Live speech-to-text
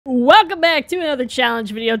Welcome back to another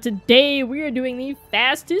challenge video. Today we are doing the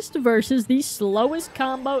fastest versus the slowest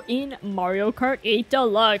combo in Mario Kart 8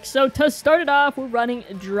 Deluxe. So to start it off, we're running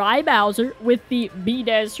Dry Bowser with the Beat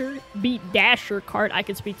Dasher cart, I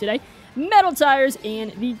can speak today, metal tires,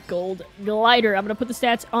 and the gold glider. I'm going to put the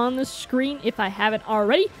stats on the screen if I haven't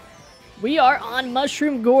already. We are on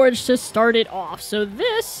Mushroom Gorge to start it off. So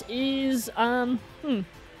this is, we're going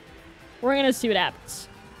to see what happens.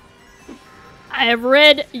 I have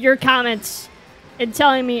read your comments and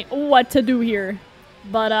telling me what to do here,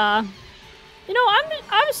 but you know,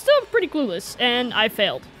 I'm still pretty clueless, and I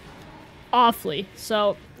failed awfully.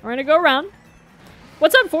 So we're gonna go around.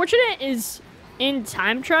 What's unfortunate is in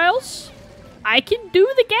time trials, I can do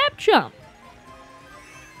the gap jump,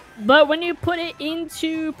 but when you put it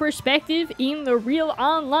into perspective in the real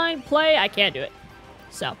online play, I can't do it.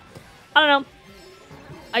 So I don't know.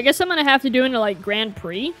 I guess I'm gonna have to do it in like Grand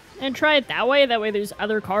Prix and try it that way. That way there's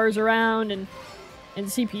other cars around and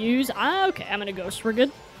CPUs. Okay, I'm gonna ghost. We're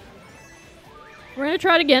good. We're gonna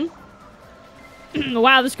try it again.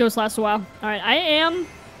 Wow, this ghost lasts a while. Alright, I am...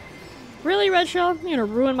 Really, Red Shell? You're gonna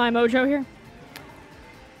ruin my mojo here?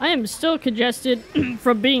 I am still congested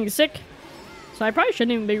from being sick. So I probably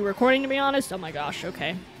shouldn't even be recording, to be honest. Oh my gosh,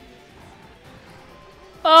 okay.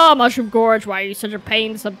 Oh, Mushroom Gorge, why are you such a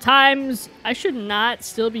pain sometimes? I should not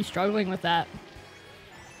still be struggling with that.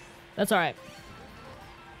 That's alright.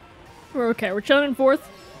 We're okay. We're chilling in fourth.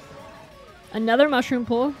 Another mushroom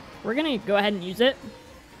pool. We're gonna go ahead and use it.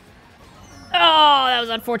 Oh, that was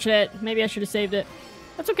unfortunate. Maybe I should have saved it.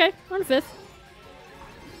 That's okay. We're in fifth.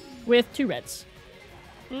 With 2 reds.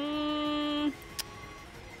 A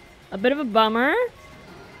bit of a bummer.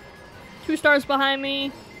 2 stars behind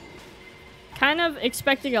me. Kind of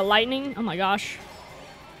expecting a lightning. Oh my gosh.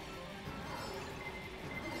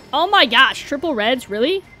 Oh my gosh. Triple reds?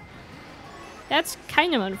 Really? That's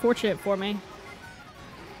kind of unfortunate for me.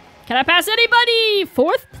 Can I pass anybody?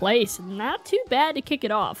 4th place. Not too bad to kick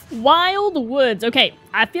it off. Wild Woods. Okay,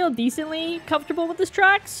 I feel decently comfortable with this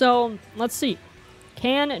track, so let's see.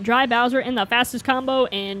 Can Dry Bowser in the fastest combo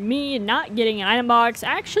and me not getting an item box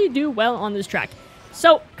actually do well on this track?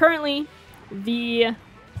 So, currently, the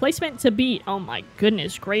placement to beat, oh my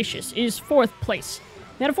goodness gracious, is 4th place.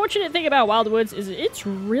 The unfortunate thing about Wild Woods is it's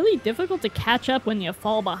really difficult to catch up when you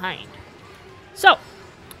fall behind. So,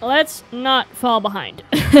 let's not fall behind.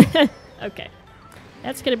 Okay.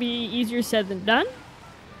 That's going to be easier said than done.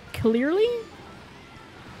 Clearly.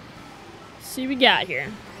 Let's see what we got here.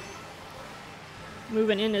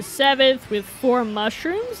 Moving into 7th with 4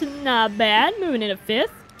 mushrooms. Not bad. Moving into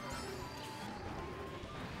 5th.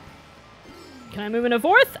 Can I move into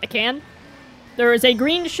 4th? I can. There is a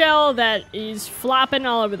green shell that is flopping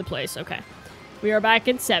all over the place. Okay. We are back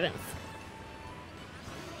in 7th.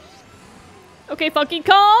 Okay, Funky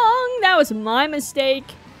Kong! That was my mistake.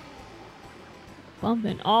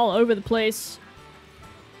 Bumping all over the place.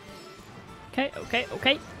 Okay, okay,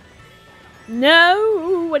 okay.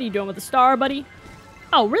 No! What are you doing with the star, buddy?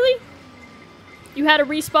 Oh, really? You had a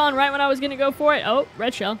respawn right when I was gonna go for it? Oh,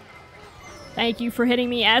 red shell. Thank you for hitting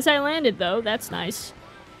me as I landed, though. That's nice.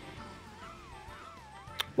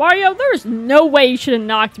 Wario, there's no way you should have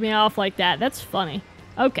knocked me off like that. That's funny.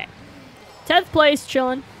 Okay. 10th place,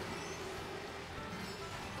 chilling.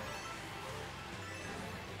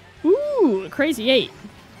 Ooh, crazy 8.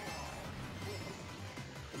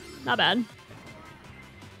 Not bad.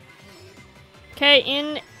 Okay,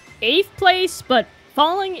 in 8th place, but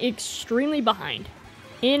falling extremely behind.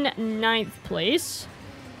 In 9th place.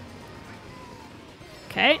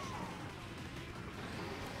 Okay.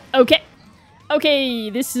 Okay.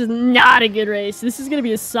 Okay, this is not a good race. This is going to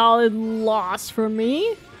be a solid loss for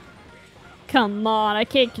me. Come on, I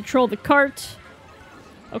can't control the cart.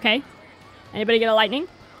 Okay. Anybody get a lightning?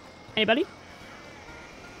 Anybody?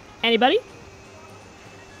 Anybody?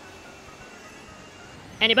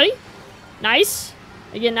 Anybody? Nice.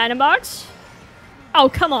 I get an item box. Oh,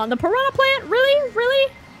 come on. The piranha plant? Really?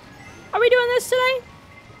 Really? Are we doing this today?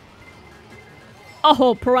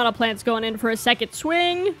 Oh, piranha plant's going in for a 2nd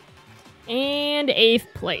swing. And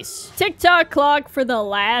 8th place. TikTok clock for the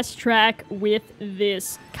last track with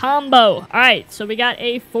this combo. Alright, so we got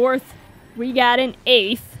a 4th. We got an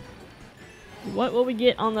 8th. What will we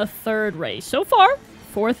get on the 3rd race? So far,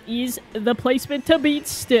 4th is the placement to beat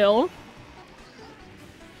still.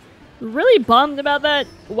 Really bummed about that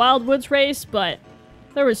Wild Woods race, but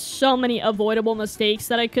there were so many avoidable mistakes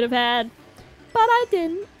that I could have had. But I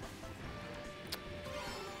didn't.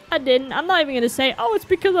 I'm not even going to say, oh, it's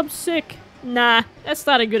because I'm sick. Nah, that's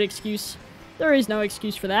not a good excuse. There is no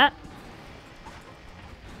excuse for that.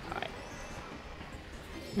 Alright.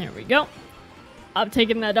 There we go. I'm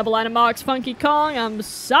taking that double item box, Funky Kong. I'm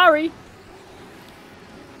sorry.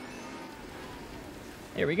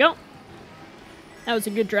 There we go. That was a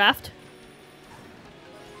good draft.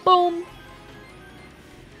 Boom.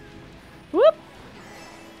 Whoop.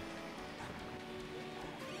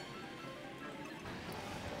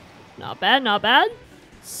 Not bad, not bad.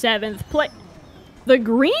 7th place. The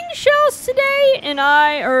green shells today and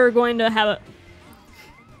I are going to have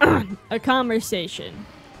a conversation.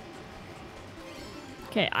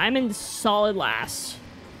 Okay, I'm in solid last.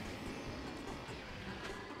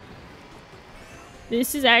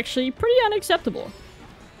 This is actually pretty unacceptable.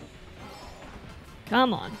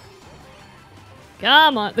 Come on.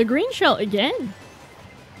 Come on. The green shell again.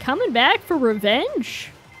 Coming back for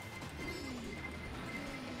revenge.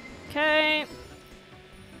 Okay.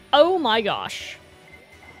 Oh my gosh.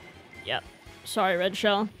 Yep. Sorry, red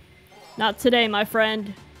shell. Not today, my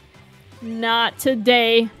friend. Not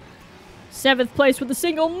today. 7th place with a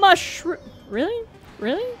single mushroom. Really?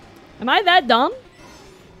 Really? Am I that dumb?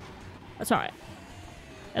 That's alright.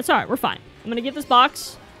 That's alright. We're fine. I'm gonna get this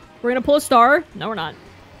box. We're gonna pull a star. No, we're not.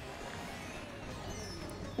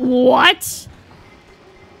 What?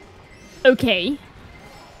 Okay.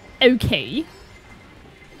 Okay.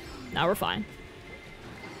 Now we're fine.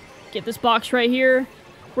 Get this box right here.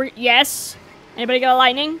 Yes. Anybody got a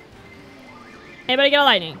lightning? Anybody got a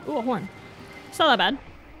lightning? Ooh, a horn. It's not that bad.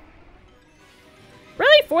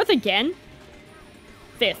 Really? 4th again?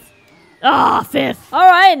 5th. Ah, 5th.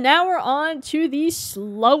 Alright, now we're on to the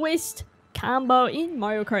slowest combo in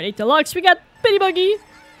Mario Kart 8 Deluxe. We got Bitty Buggy,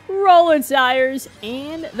 Roller Tires,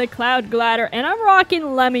 and the Cloud Glider. And I'm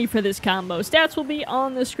rocking Lemmy for this combo. Stats will be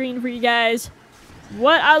on the screen for you guys.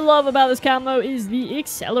 What I love about this combo is the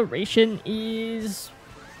acceleration is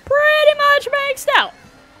pretty much maxed out.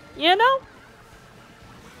 You know?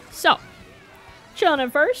 So, chilling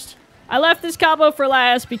at first. I left this combo for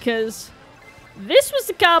last because this was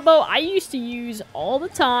the combo I used to use all the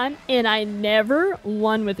time, and I never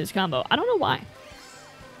won with this combo. I don't know why.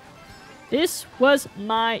 This was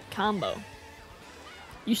my combo.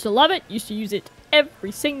 Used to love it. Used to use it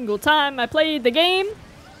every single time I played the game.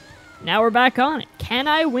 Now we're back on it. Can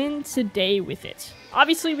I win today with it?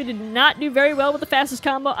 Obviously, we did not do very well with the fastest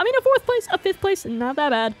combo. I mean, a 4th place, a 5th place, not that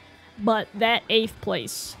bad. But that 8th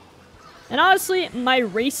place. And honestly, my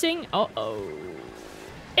racing... Uh-oh.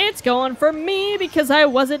 It's going for me because I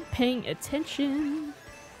wasn't paying attention.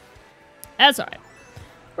 That's alright.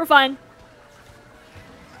 We're fine.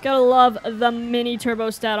 Gotta love the mini turbo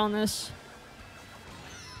stat on this.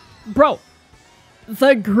 Bro.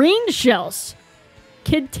 The green shells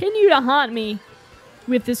continue to haunt me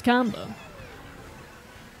with this combo.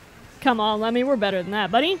 Come on, Lemmy. We're better than that,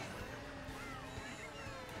 buddy.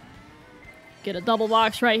 Get a double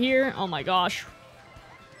box right here. Oh my gosh.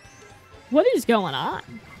 What is going on?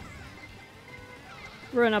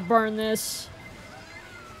 We're gonna burn this.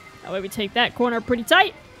 That way we take that corner pretty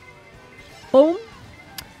tight. Boom.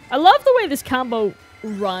 I love the way this combo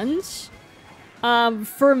runs.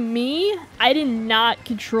 For me, I did not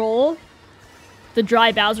control the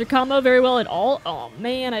dry Bowser combo very well at all. Oh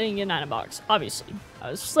man, I didn't get an item box, obviously.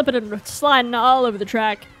 I was slipping and sliding all over the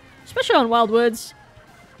track, especially on Wild Woods.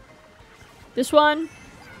 This one,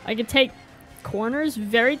 I can take corners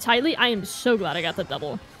very tightly. I am so glad I got the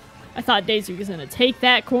double. I thought Daisy was going to take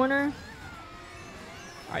that corner.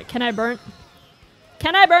 Alright, can I burn?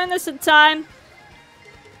 Can I burn this in time?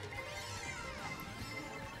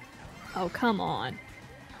 Oh, come on.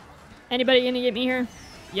 Anybody going to get me here?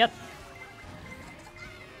 Yep.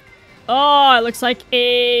 Oh, it looks like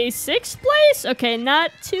a 6th place? Okay,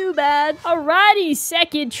 not too bad. Alrighty,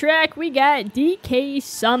 second track, we got DK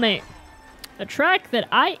Summit. A track that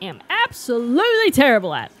I am absolutely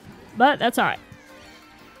terrible at. But that's alright.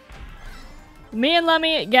 Me and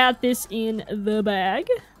Lemmy got this in the bag.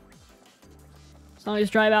 As long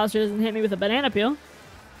as Dry Bowser doesn't hit me with a banana peel.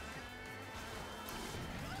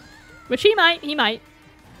 Which he might,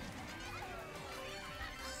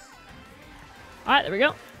 Alright, there we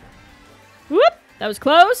go. Whoop! That was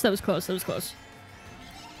close, that was close, that was close.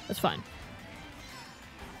 That's fine.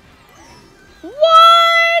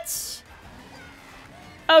 What?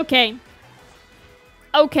 Okay.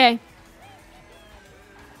 Okay.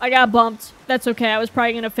 I got bumped. That's okay. I was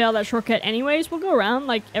probably going to fail that shortcut anyways. We'll go around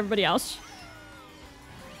like everybody else.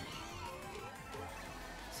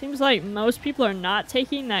 Seems like most people are not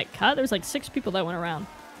taking that cut. There's like 6 people that went around.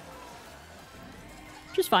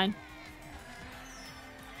 Which is fine.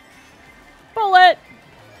 Bullet!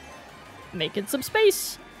 Making some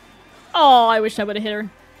space. Oh, I wish I would have hit her.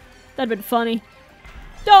 That'd been funny.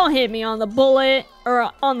 Don't hit me on the bullet.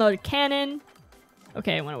 Or on the cannon.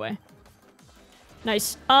 Okay, it went away.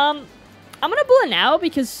 Nice. I'm gonna bullet now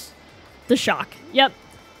because the shock. Yep.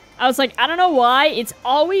 I was like, I don't know why. It's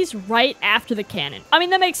always right after the cannon. I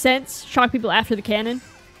mean, that makes sense. Shock people after the cannon.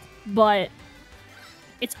 But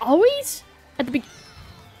it's always at the beginning.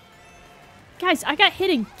 Guys, I got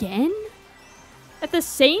hit again? At the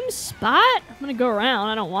same spot? I'm gonna go around.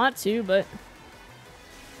 I don't want to, but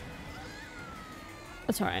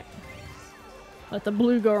that's alright. Let the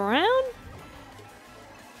blue go around.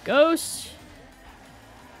 Ghost.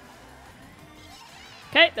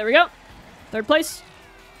 Okay, there we go. Third place.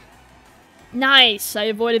 Nice. I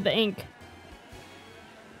avoided the ink.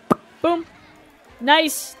 Boom.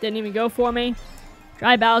 Nice. Didn't even go for me.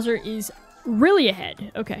 Dry Bowser is really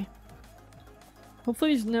ahead. Okay.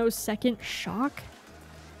 Hopefully there's no second shock.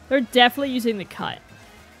 They're definitely using the cut.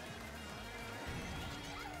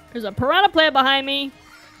 There's a piranha plant behind me.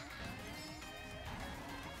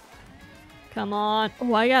 Come on.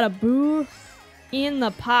 Oh, I got a boo in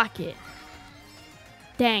the pocket.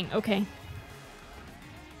 Dang, okay.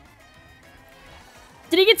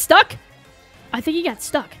 Did he get stuck? I think he got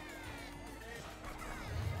stuck.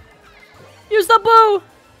 Use the boo!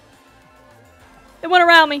 It went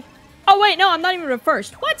around me. Oh, wait, no, I'm not even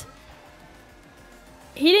reversed. What?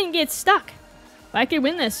 He didn't get stuck. I could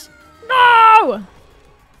win this. No!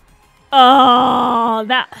 Oh,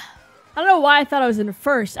 that... I don't know why I thought I was in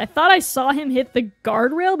first. I thought I saw him hit the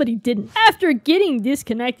guardrail, but he didn't. After getting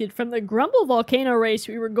disconnected from the Grumble Volcano race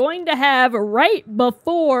we were going to have right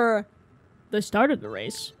before the start of the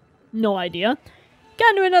race. No idea. Got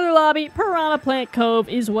into another lobby. Piranha Plant Cove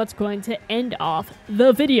is what's going to end off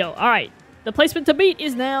the video. Alright, the placement to beat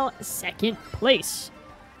is now second place.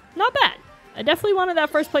 Not bad. I definitely wanted that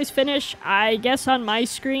first place finish. I guess on my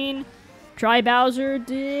screen, Dry Bowser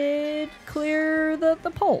did clear the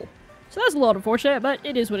pole. So that's a little unfortunate, but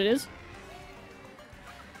it is what it is.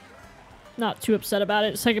 Not too upset about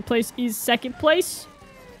it. Second place is second place.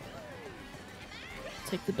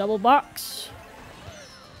 Take the double box.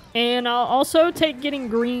 And I'll also take getting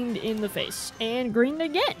greened in the face. And greened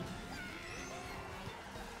again.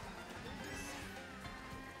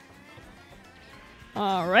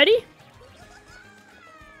 Alrighty.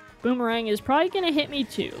 Boomerang is probably going to hit me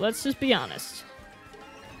too. Let's just be honest.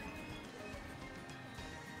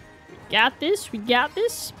 We got this. We got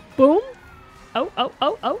this. Boom. Oh, oh,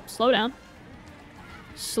 oh, oh. Slow down.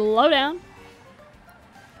 Slow down.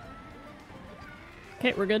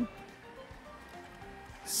 Okay, we're good.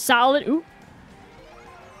 Solid. Ooh.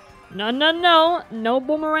 No, no, no. No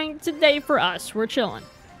boomerang today for us. We're chilling.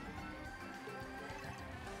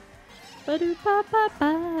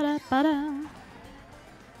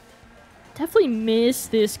 Definitely miss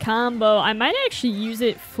this combo. I might actually use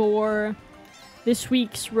it for this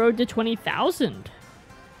week's Road to 20,000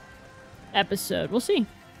 episode. We'll see.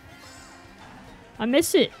 I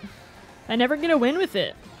miss it. I never get a win with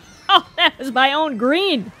it. Oh, that was my own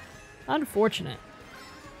green. Unfortunate.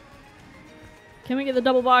 Can we get the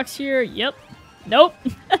double box here? Yep. Nope.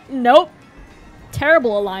 Nope.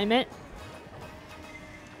 Terrible alignment.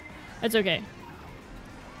 That's okay.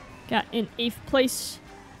 Got in 8th place.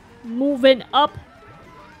 Moving up.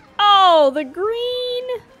 Oh, the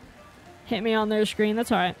green hit me on their screen.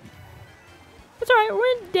 That's alright. That's alright.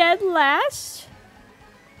 We're in dead last.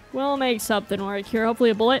 We'll make something work here.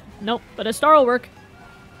 Hopefully a bullet. Nope, but a star will work.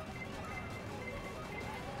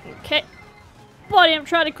 Okay. Buddy, I'm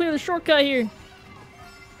trying to clear the shortcut here.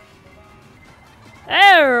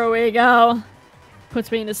 There we go.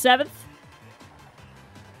 Puts me into 7th.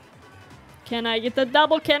 Can I get the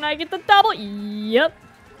double? Can I get the double? Yep.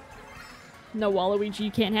 No, Waluigi,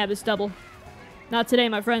 you can't have this double. Not today,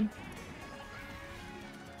 my friend.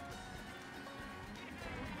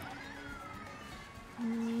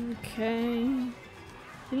 Okay.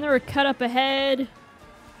 Isn't there a cut up ahead?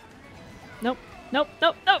 Nope. Nope.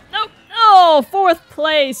 Nope. Nope. Nope. Oh, 4th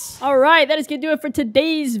place. All right, that is going to do it for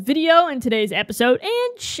today's video and today's episode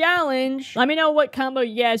and challenge. Let me know what combo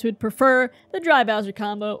you guys would prefer, the Dry Bowser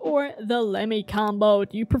combo or the Lemmy combo.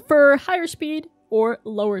 Do you prefer higher speed or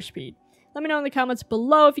lower speed? Let me know in the comments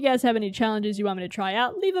below. If you guys have any challenges you want me to try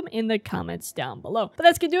out, leave them in the comments down below. But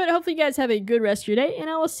that's going to do it. Hopefully you guys have a good rest of your day, and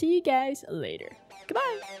I will see you guys later.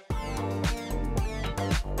 Goodbye.